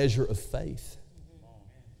our measure of faith.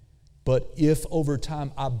 But if over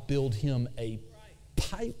time I build Him a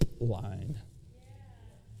pipeline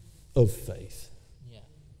of faith,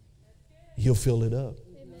 He'll fill it up.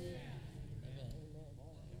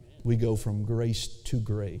 We go from grace to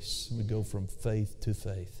grace. We go from faith to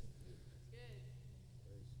faith.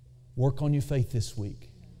 Work on your faith this week.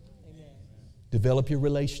 Develop your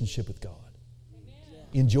relationship with God.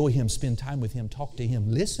 Enjoy Him. Spend time with Him. Talk to Him.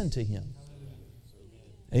 Listen to Him.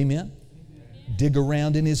 Amen. Dig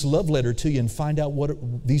around in His love letter to you and find out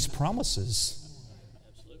what these promises.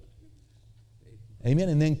 Amen.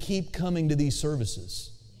 And then keep coming to these services.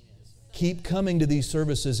 Keep coming to these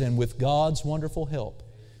services, and with God's wonderful help,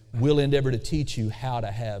 we'll endeavor to teach you how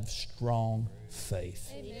to have strong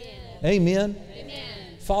faith. Amen. Amen.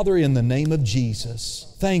 Amen. Father, in the name of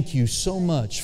Jesus, thank you so much